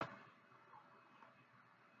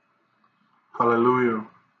Hallelujah.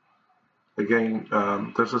 Again,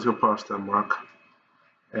 this is your pastor, Mark,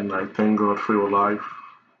 and I thank God for your life.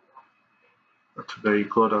 Today,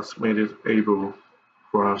 God has made it able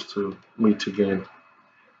for us to meet again.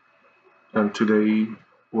 And today,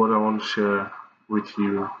 what I want to share with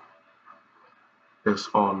you is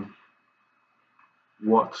on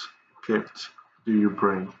what gift do you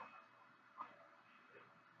bring?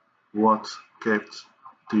 What gift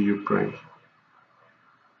do you bring?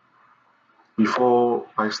 Before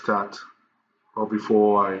I start, or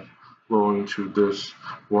before I go into this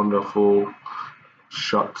wonderful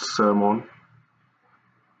short sermon,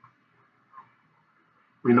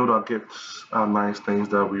 we know that gifts are nice things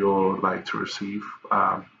that we all like to receive.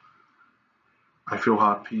 I feel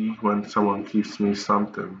happy when someone gives me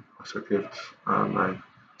something as a gift, and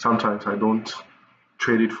sometimes I don't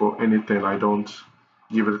trade it for anything. I don't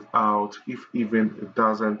give it out. If even it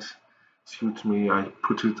doesn't suit me, I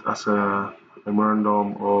put it as a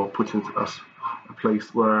memorandum or put it as a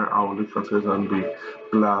place where I'll look at it and be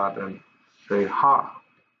glad and say, "Ha!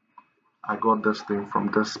 I got this thing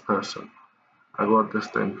from this person. I got this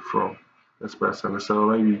thing from this person." So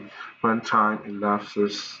maybe when time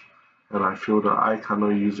elapses and I feel that I cannot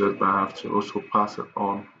use it, but I have to also pass it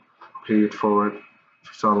on, pay it forward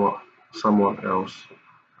to someone else,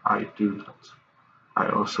 I do that. I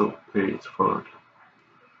also pay it forward.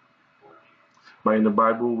 But in the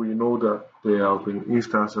Bible, we know that there have been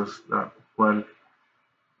instances that when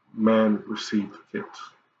men received gifts,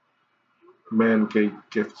 men gave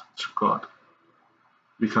gifts to God.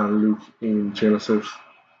 We can look in Genesis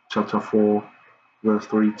chapter 4, verse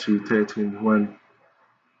 3 to 13, when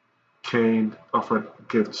Cain offered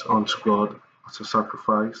gifts unto God as a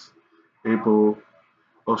sacrifice. Abel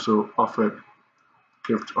also offered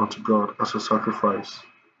gift unto God as a sacrifice.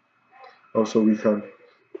 Also, we can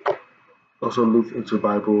also look into the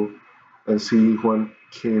Bible and see when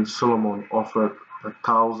King Solomon offered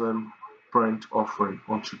 1,000 burnt offering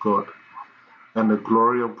unto God, and the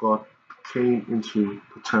glory of God came into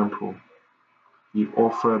the temple. He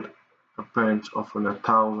offered a burnt offering,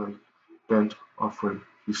 1,000 burnt offering.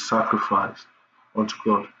 He sacrificed unto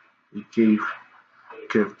God. He gave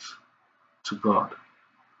gifts to God.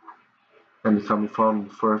 And it can be found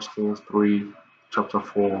in 1 Kings 3, chapter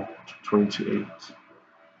 4 to 28.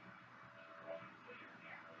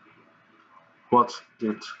 What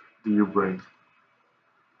gift do you bring?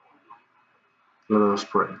 Let us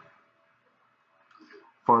pray.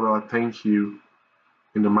 Father, I thank you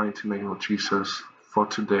in the mighty name of Jesus for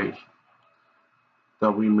today,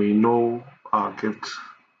 that we may know our gifts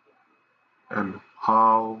and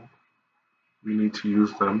how we need to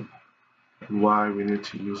use them, and why we need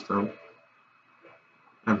to use them,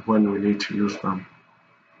 and when we need to use them.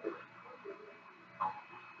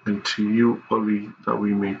 And to you only, that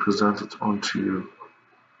we may present it unto you.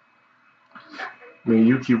 May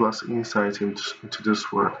you give us insight into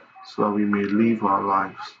this word, so that we may live our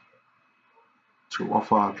lives to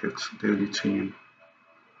offer our gifts daily to you.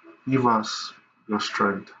 Give us your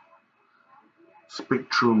strength.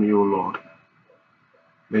 Speak through me, O Lord.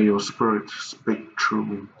 May your spirit speak through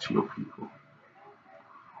me to your people.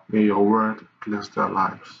 May your word bless their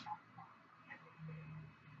lives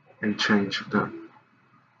and change them,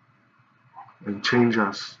 and change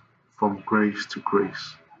us from grace to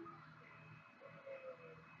grace,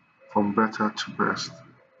 from better to best,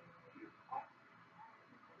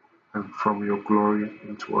 and from your glory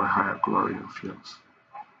into a higher glory of yours.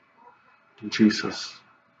 In Jesus'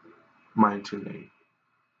 mighty name,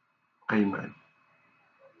 amen.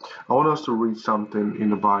 I want us to read something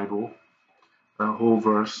in the Bible, a whole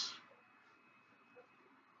verse,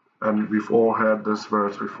 and we've all heard this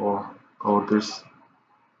verse before, or this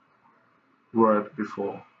word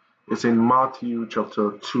before. It's in Matthew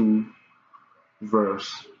chapter 2,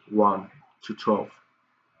 verse 1 to 12.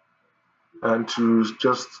 And to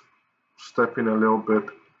just step in a little bit,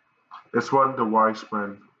 it's when the wise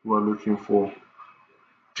men were looking for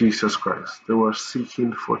Jesus Christ. They were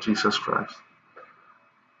seeking for Jesus Christ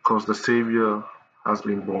because the Savior has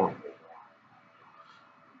been born.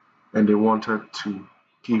 And they wanted to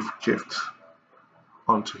give gifts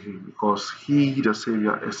unto him because he, the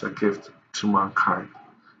Savior, is a gift to mankind.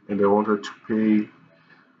 And they wanted to pay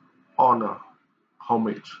honor,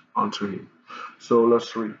 homage unto him. So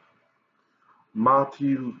let's read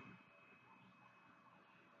Matthew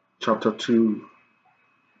chapter 2,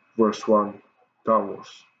 verse 1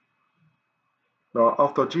 downwards. Now,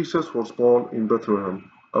 after Jesus was born in Bethlehem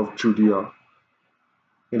of Judea,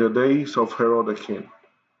 in the days of Herod the king,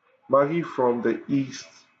 Magi from the east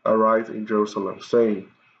arrived in Jerusalem, saying,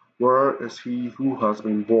 "Where is he who has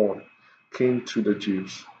been born King to the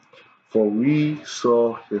Jews? for we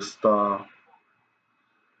saw his star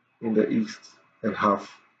in the east and have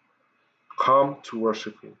come to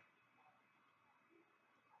worship him.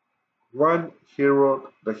 When Herod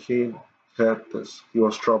the king heard this, he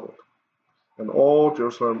was troubled, and all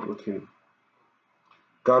Jerusalem with him.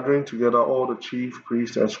 Gathering together all the chief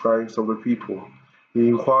priests and scribes of the people, he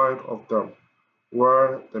inquired of them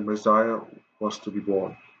where the Messiah was to be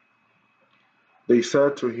born. They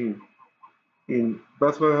said to him, in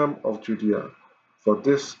Bethlehem of Judea, for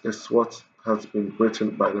this is what has been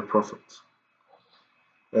written by the prophets.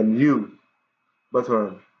 And you,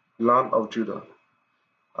 Bethlehem, land of Judah,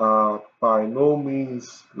 are by no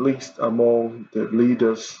means least among the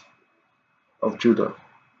leaders of Judah,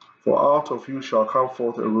 for out of you shall come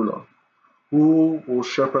forth a ruler, who will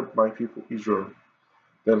shepherd my people Israel.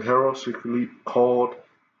 Then Herod secretly called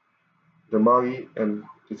the Magi and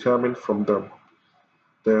determined from them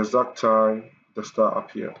the exact time the star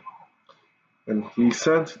appeared. And he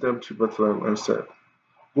sent them to Bethlehem and said,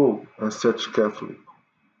 go and search carefully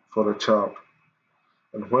for the child,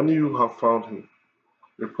 and when you have found him,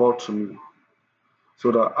 report to me,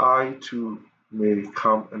 so that I too may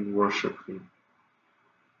come and worship him.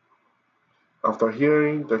 After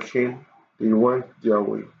hearing the king, they went their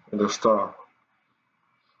way, and the star,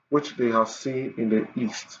 which they had seen in the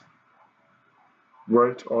east,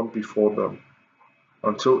 went on before them,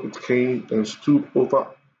 until it came and stood over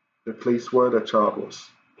the place where the child was.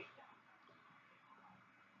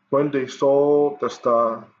 When they saw the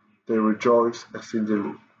star, they rejoiced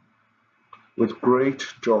exceedingly, with great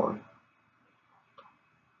joy.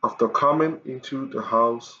 After coming into the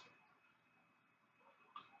house,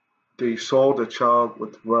 they saw the child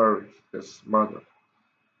with Mary, his mother,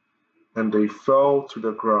 and they fell to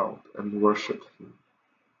the ground and worshipped him.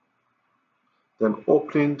 Then,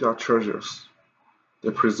 opening their treasures, they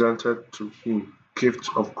presented to him gifts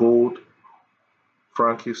of gold,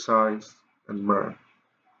 frankincense, and myrrh.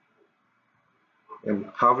 And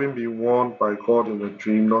having been warned by God in a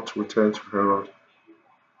dream not to return to Herod,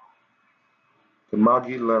 the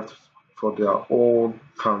Magi left for their own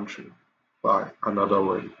country by another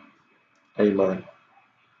way. Amen.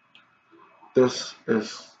 This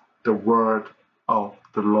is the word of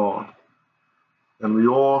the Lord. And we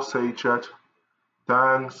all say, church,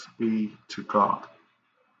 thanks be to God.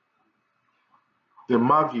 The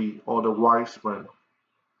Magi, or the wise men.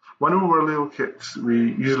 When we were little kids,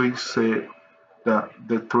 we usually say that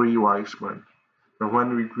the three wise men. And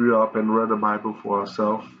when we grew up and read the Bible for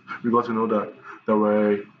ourselves, we got to know that there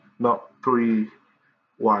were not three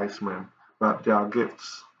wise men, but their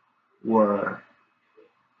gifts were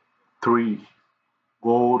three: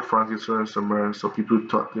 gold, frankincense, and myrrh. So people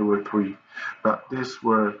thought there were three, but these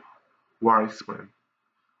were wise men.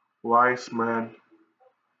 Wise men,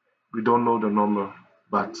 we don't know the number,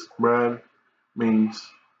 but myrrh means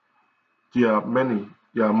there are many,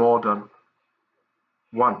 there are more than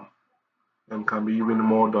one, and can be even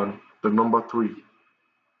more than the number three.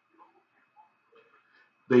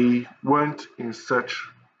 They went in search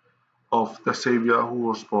of the Savior who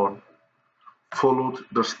was born, followed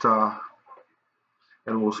the star,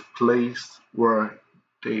 and was placed where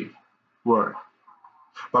they were.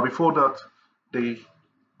 But before that, they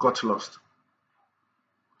got lost.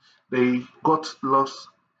 They got lost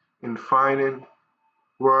in finding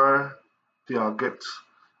where their gifts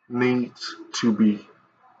need to be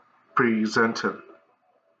presented.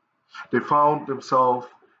 They found themselves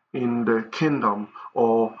in the kingdom,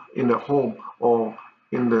 or in the home, or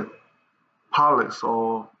in the palace,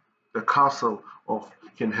 or the castle of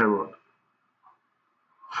King Herod.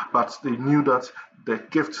 But they knew that the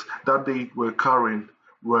gifts that they were carrying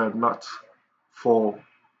were not for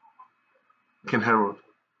King Herod.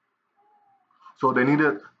 So they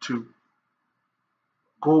needed to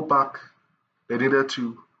go back, they needed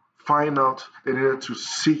to find out, they needed to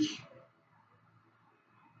seek.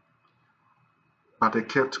 But they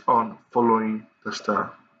kept on following the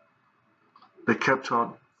star. They kept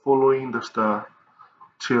on following the star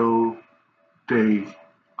till they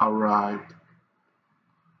arrived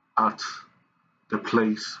at the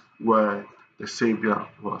place where the Savior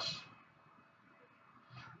was.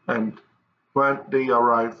 And when they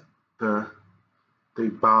arrived there, they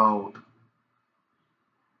bowed.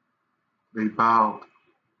 They bowed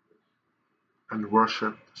and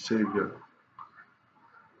worshiped the Savior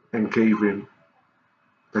and gave him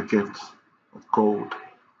the gifts of gold,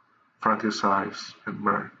 frankincense, and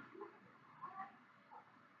myrrh.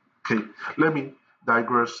 Okay, let me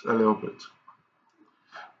digress a little bit.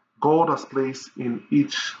 God has placed in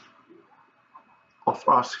each of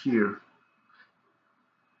us here,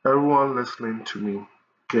 everyone listening to me,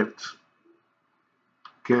 gifts.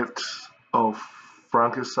 gifts of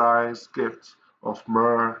frankincense, gifts of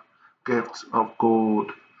myrrh, gifts of gold,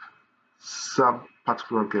 some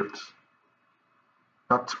particular gifts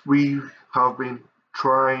that we have been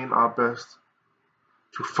trying our best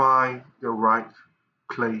to find the right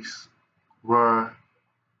place where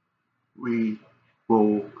we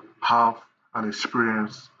will have an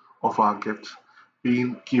experience of our gifts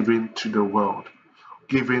being given to the world,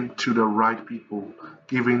 given to the right people,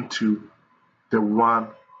 given to the one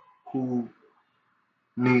who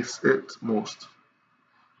needs it most.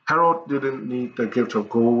 Herod didn't need the gift of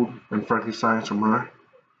gold and frankincense or myrrh,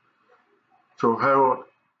 so Herod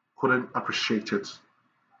couldn't appreciate it.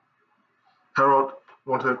 Herod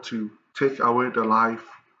wanted to take away the life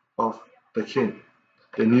of the king,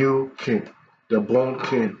 the new king, the born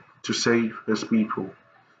king, to save his people.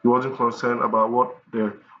 He wasn't concerned about what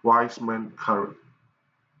the wise men carried.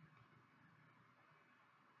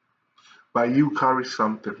 But you carry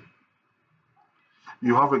something.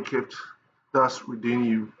 You have a gift that's within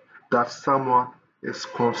you that someone is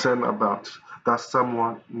concerned about, that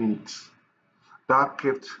someone needs. That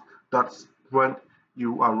gift, that's when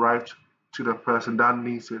you arrive to the person that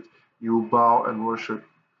needs it, you bow and worship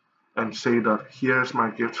and say that here's my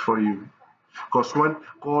gift for you. Because when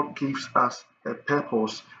God gives us a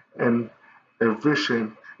purpose and a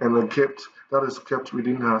vision and a gift that is kept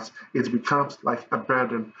within us, it becomes like a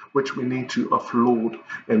burden which we need to offload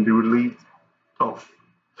and be relieved of.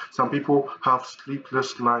 Some people have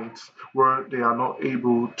sleepless nights where they are not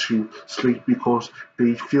able to sleep because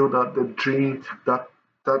they feel that the dream that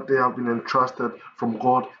they have been entrusted from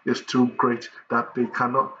God is too great that they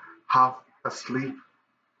cannot have a sleep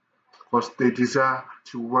because they desire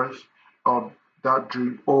to work on that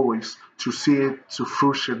dream always, to see it to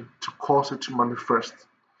fruition, to cause it to manifest.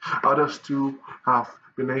 Others too have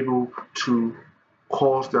been able to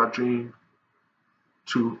cause their dream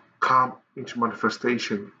to come into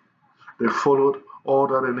manifestation. They followed all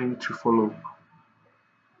that they need to follow,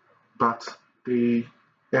 but they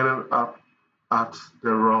ended up at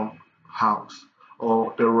the wrong house,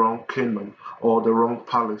 or the wrong kingdom, or the wrong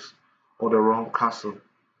palace, or the wrong castle,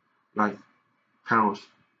 like Herod's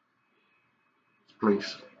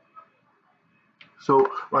place. So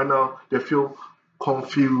right now they feel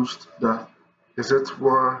confused that is it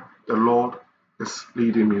where the Lord is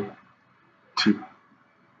leading me to?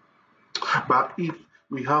 But if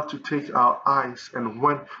we have to take our eyes, and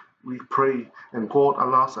when we pray and God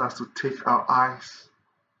allows us to take our eyes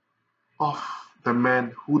off the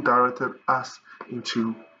men who directed us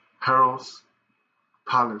into Herod's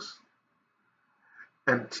palace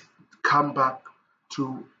and come back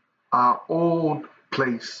to our own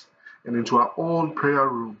place and into our own prayer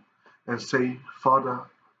room and say, Father,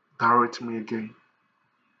 direct me again.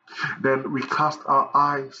 Then we cast our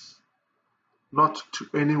eyes not to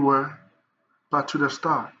anywhere but to the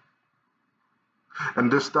star. And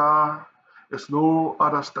the star is no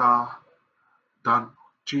other star than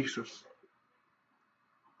Jesus,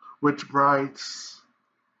 which brights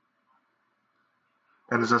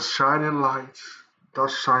and is a shining light that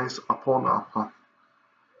shines upon our path.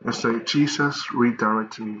 And say, Jesus,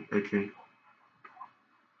 redirect me again.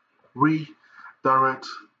 Redirect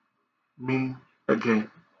me again.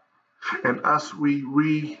 And as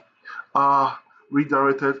we are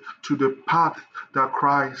redirected to the path that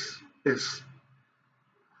Christ is,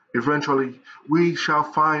 eventually we shall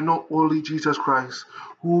find not only Jesus Christ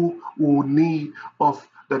who will need of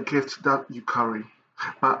the gift that you carry,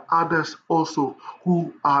 but others also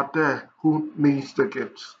who are there who needs the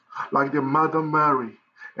gifts, like the Mother Mary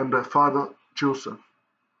and the Father Joseph.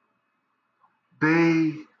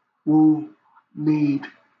 They will need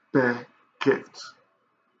the gifts.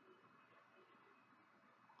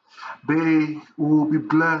 They will be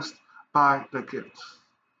blessed by the gifts.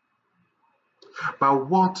 But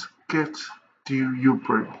what gift do you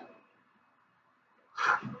bring?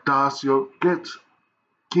 Does your gift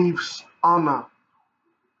gives honor,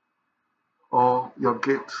 or your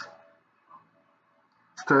gift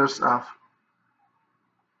stirs up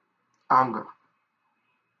anger?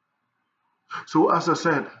 So as I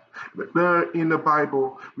said, there in the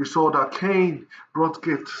Bible, we saw that Cain brought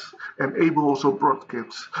gifts and Abel also brought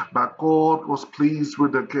gifts, but God was pleased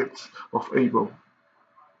with the gifts of Abel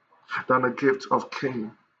than the gift of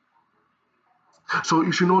Cain. So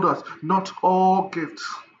you should know that not all gifts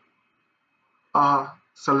are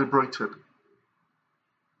celebrated,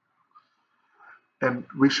 and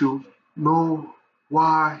we should know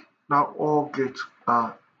why not all gifts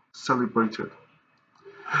are celebrated.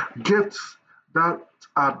 Gifts that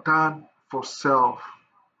are done for self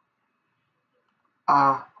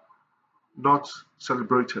are not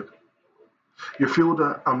celebrated. You feel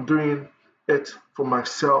that I'm doing it for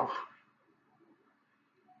myself,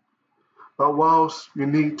 but whilst you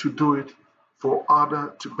need to do it for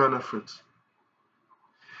others to benefit,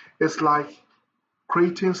 it's like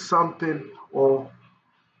creating something or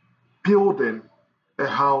building a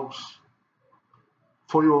house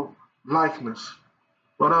for your likeness,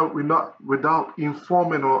 whether we're not without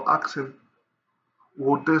informing or asking,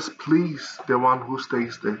 would this please the one who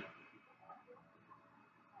stays there?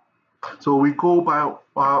 So we go by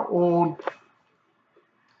our own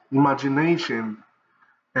imagination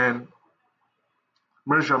and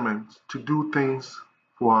measurement to do things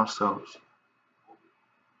for ourselves.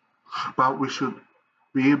 But we should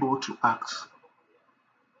be able to ask,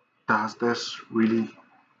 does this really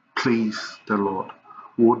please the Lord?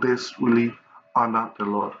 Will this really honor the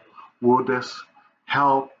Lord? Will this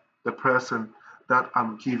help the person that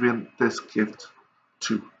I'm giving this gift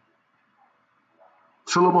to?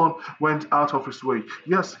 Solomon went out of his way.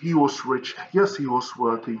 Yes, he was rich. Yes, he was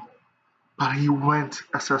wealthy. But he went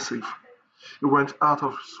excessive. He went out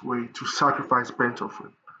of his way to sacrifice burnt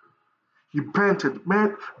offering. He burnt it.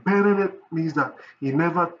 Burning it means that he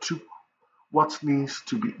never took what needs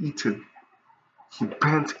to be eaten. He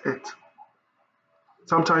burnt it.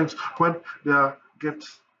 Sometimes when there are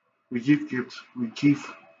gifts, we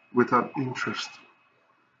give with an interest.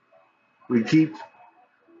 We give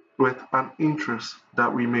with an interest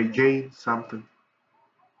that we may gain something.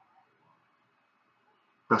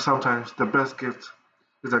 But sometimes the best gift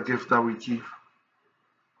is a gift that we give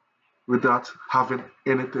without having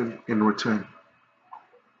anything in return.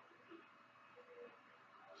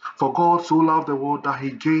 For God so loved the world that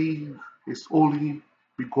he gave his only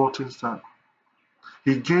begotten Son.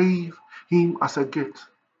 He gave him as a gift.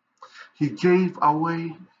 He gave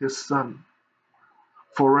away his Son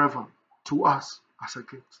forever to us as a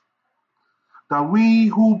gift, that we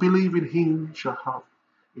who believe in him shall have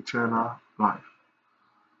eternal life.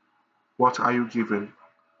 What are you giving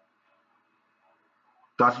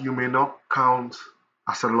that you may not count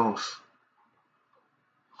as a loss,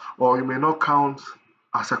 or you may not count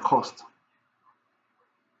as a cost?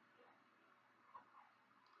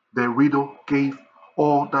 The widow gave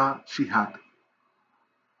all that she had.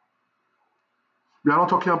 We are not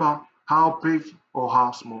talking about how big or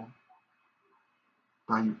how small,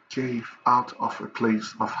 but you gave out of a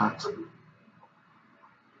place of heart.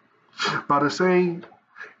 But the same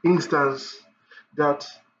instance that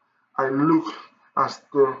I look as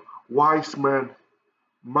the wise men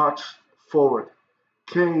marched forward,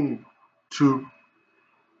 came to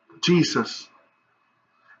Jesus.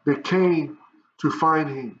 They came to find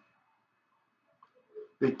him.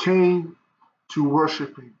 They came to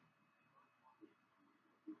worship him.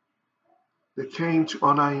 They came to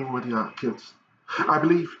honor him with their gifts. I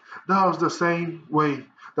believe that was the same way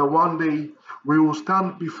that one day we will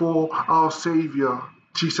stand before our Savior,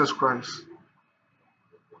 Jesus Christ.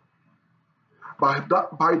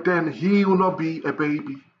 By then, he will not be a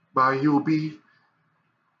baby, but he will be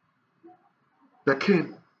the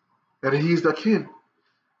king. And he is the king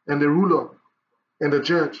and the ruler and the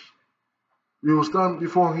judge. We will stand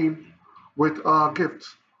before him with our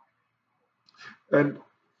gifts. And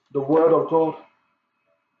the word of God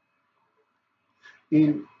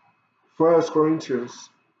in 1 Corinthians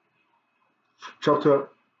chapter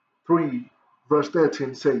 3, verse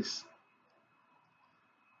 13 says,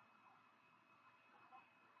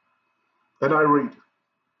 and I read,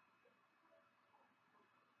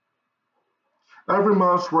 every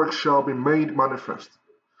man's work shall be made manifest,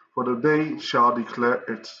 for the day shall declare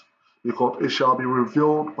it, because it shall be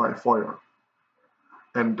revealed by fire.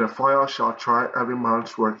 And the fire shall try every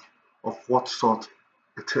man's work of what sort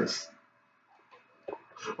it is.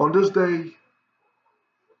 On this day,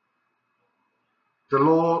 the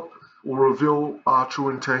Lord will reveal our true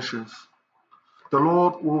intentions. The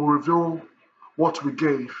Lord will reveal what we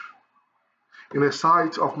gave in the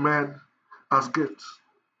sight of men as gifts.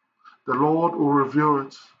 The Lord will reveal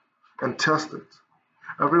it and test it.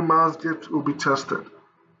 Every man's gift will be tested.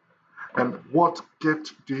 And what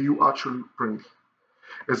gift do you actually bring?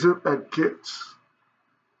 Is it a gift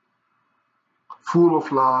full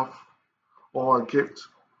of love or a gift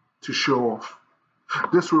to show off?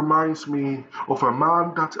 This reminds me of a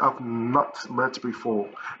man that I've not met before,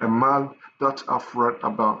 a man that I've read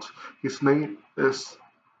about. His name is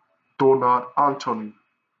Donald Anthony,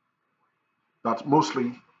 but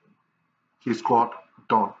mostly he's called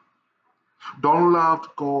Don. Don loved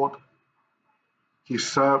God. He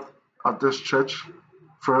served at this church,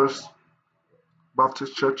 First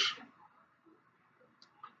Baptist Church.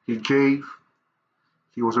 He gave,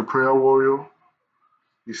 he was a prayer warrior.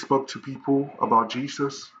 He spoke to people about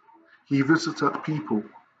Jesus. He visited people.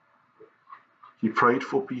 He prayed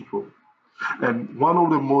for people. And one of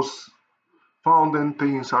the most founding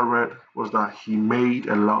things I read was that he made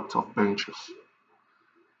a lot of benches.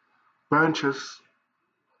 Benches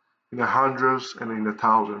in the hundreds and in the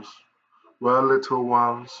thousands, where little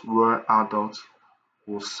ones, where adults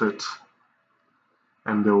will sit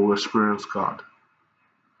and they will experience God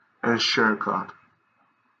and share God.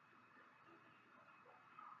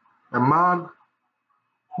 A man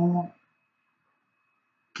who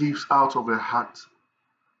gives out of the heart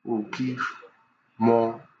will give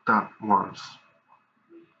more than once.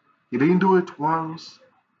 He didn't do it once,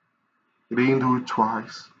 he didn't do it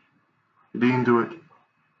twice, he didn't do it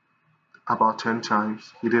about 10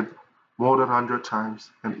 times, he did more than 100 times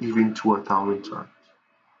and even to 1,000 times,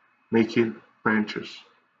 making benches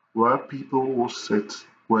where people will sit,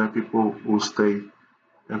 where people will stay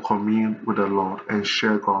and commune with the Lord and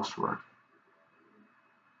share God's word.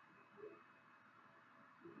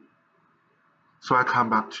 So I come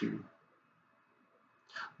back to you.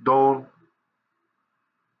 Don't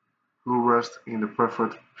who rest in the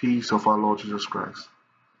perfect peace of our Lord Jesus Christ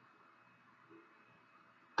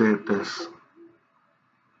did this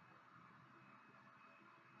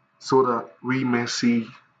so that we may see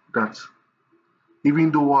that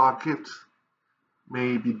even though our gift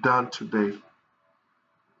may be done today,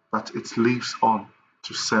 but it lives on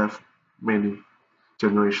to serve many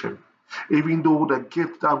generations. Even though the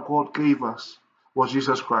gift that God gave us was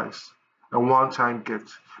Jesus Christ, a one-time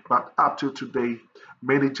gift, but up to today,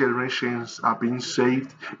 many generations are being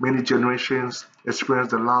saved, many generations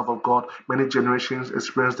experience the love of God, many generations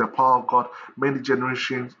experience the power of God, many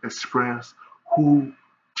generations experience who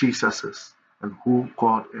Jesus is and who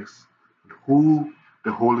God is and who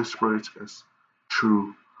the Holy Spirit is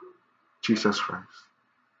through Jesus Christ.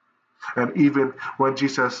 And even when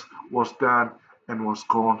Jesus was done and was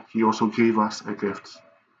gone, he also gave us a gift,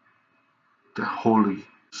 the Holy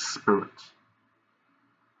Spirit.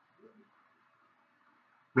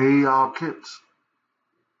 May our gifts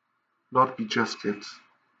not be just gifts,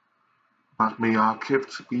 but may our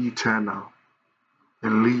gifts be eternal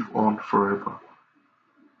and live on forever.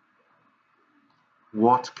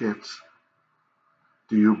 What gifts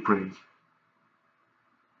do you bring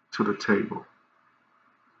to the table?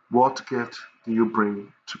 What gift do you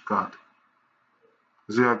bring to God?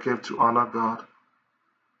 Is it a gift to honor God?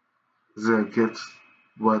 Is it a gift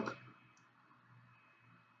worth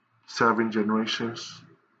serving generations?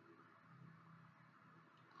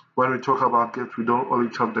 When we talk about gifts, we don't only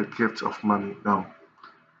talk the gift of money, no,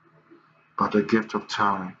 but the gift of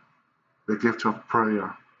time, the gift of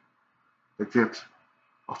prayer, the gift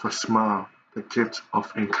of a smile, the gift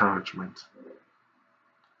of encouragement,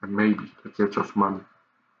 and maybe the gift of money,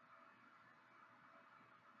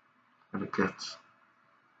 and the gift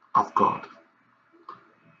of God,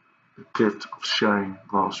 the gift of sharing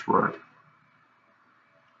God's word,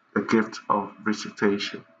 the gift of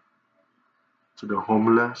visitation to the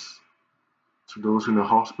homeless, to those in the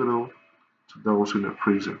hospital, to those in the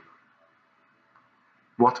prison.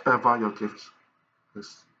 Whatever your gift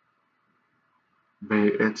is, may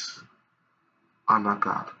it honor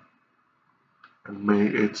God and may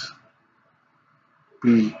it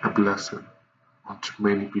be a blessing unto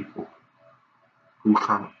many people who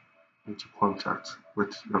come into contact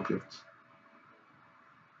with your gift.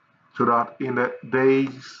 So that in the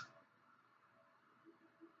days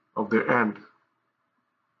of the end,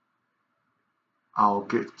 our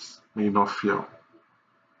gifts may not fail.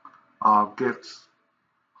 Our gifts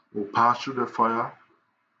will pass through the fire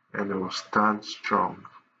and it will stand strong.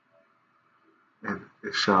 And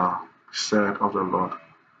it shall be said of the Lord,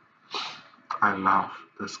 I love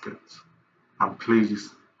this gift. I'm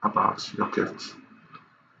pleased about your gift.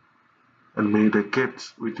 And may the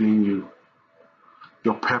gift within you,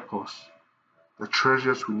 your purpose, the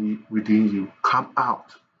treasures within you come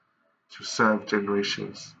out to serve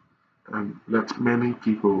generations and let many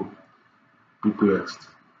people be blessed.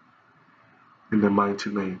 In the mighty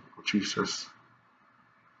name of Jesus.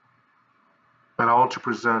 And I want to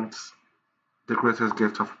present the greatest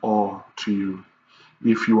gift of all to you.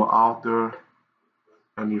 If you are out there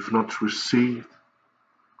and you've not received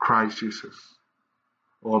Christ Jesus,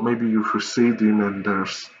 or maybe you've received Him and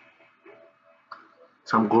there's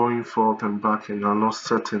some going forth and back and you're not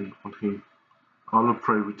certain on Him, I want to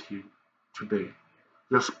pray with you today.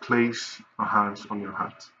 Just place your hands on your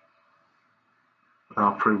heart. And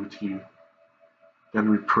I'll pray with you. Then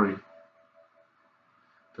we pray.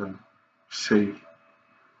 Then say,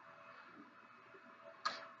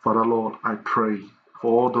 Father Lord, I pray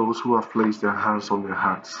for all those who have placed their hands on their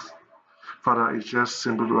hearts. Father, it just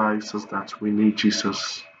symbolizes that we need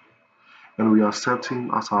Jesus. and we accept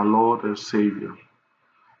Him as our Lord and Savior.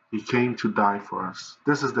 He came to die for us.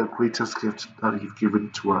 This is the greatest gift that He's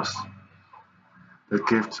given to us, the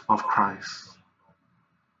gift of Christ,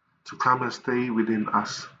 to come and stay within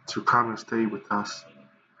us, to come and stay with us,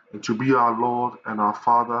 and to be our Lord and our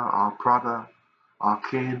Father, our brother, our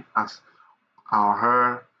King, as our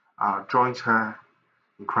heir, our joint heir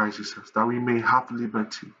in Christ Jesus, that we may have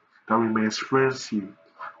liberty, that we may experience You,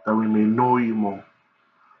 that we may know You more.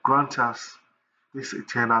 Grant us this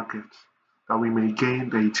eternal gift, that we may gain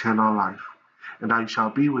the eternal life, and that You shall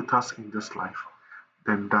be with us in this life,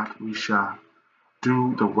 then that we shall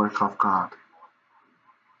do the work of God,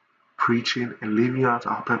 preaching and living out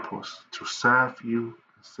our purpose to serve You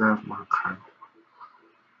and serve mankind.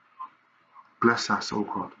 Bless us, O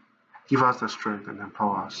God. Give us the strength and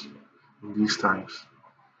empower us in these times.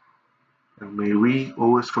 And may we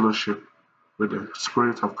always fellowship with the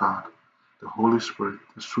Spirit of God, the Holy Spirit,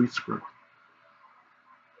 the sweet Spirit.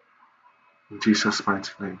 In Jesus'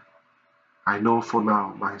 mighty name. I know for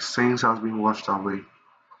now my sins has been washed away.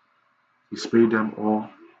 He's paid them all,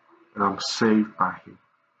 and I'm saved by Him.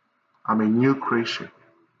 I'm a new creation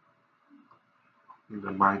in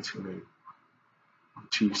the mighty name of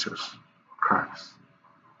Jesus Christ.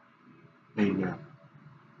 Amen.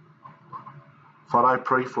 Father, I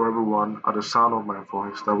pray for everyone at the sound of my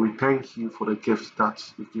voice that we thank You for the gift that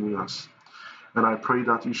You've given us. And I pray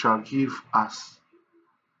that You shall give us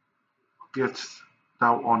gifts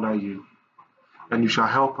that honor You. And You shall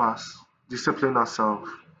help us discipline ourselves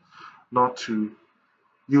not to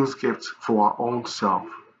use gifts for our own self,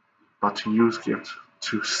 but to use gifts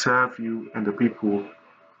to serve You and the people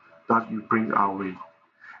that You bring our way.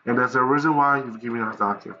 And there's a reason why You've given us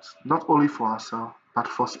that gift, not only for ourselves, but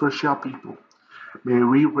for special people. May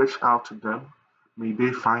we reach out to them. May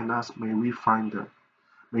they find us. May we find them.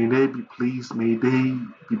 May they be pleased. May they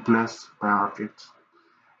be blessed by our gifts.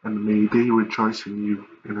 And may they rejoice in You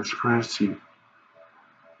and experience You.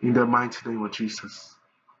 In the mighty name of Jesus.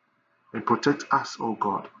 And protect us, O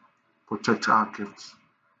God. Protect our gifts.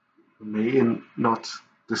 May it not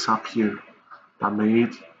disappear, but may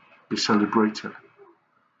it be celebrated.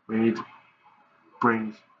 May it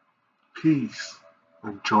bring peace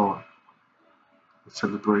and joy and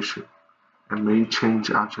celebration. And may it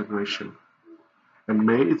change our generation. And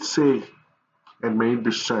may it say, and may it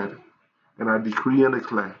be said, and I decree and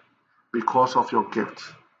declare, because of Your gift,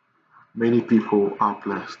 many people are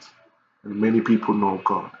blessed, and many people know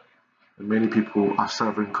God, and many people are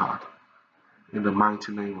serving God. In the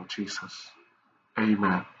mighty name of Jesus.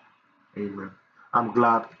 Amen. Amen. I'm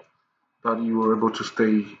glad that you were able to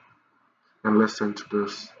stay and listen to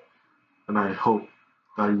this, and I hope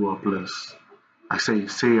that you are blessed. I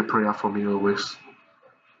say a prayer for me always,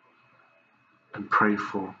 and pray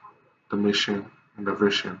for the mission and the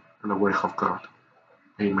vision and the work of God.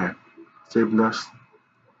 Amen. Stay blessed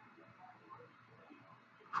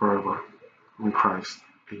forever in Christ.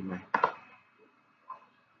 Amen.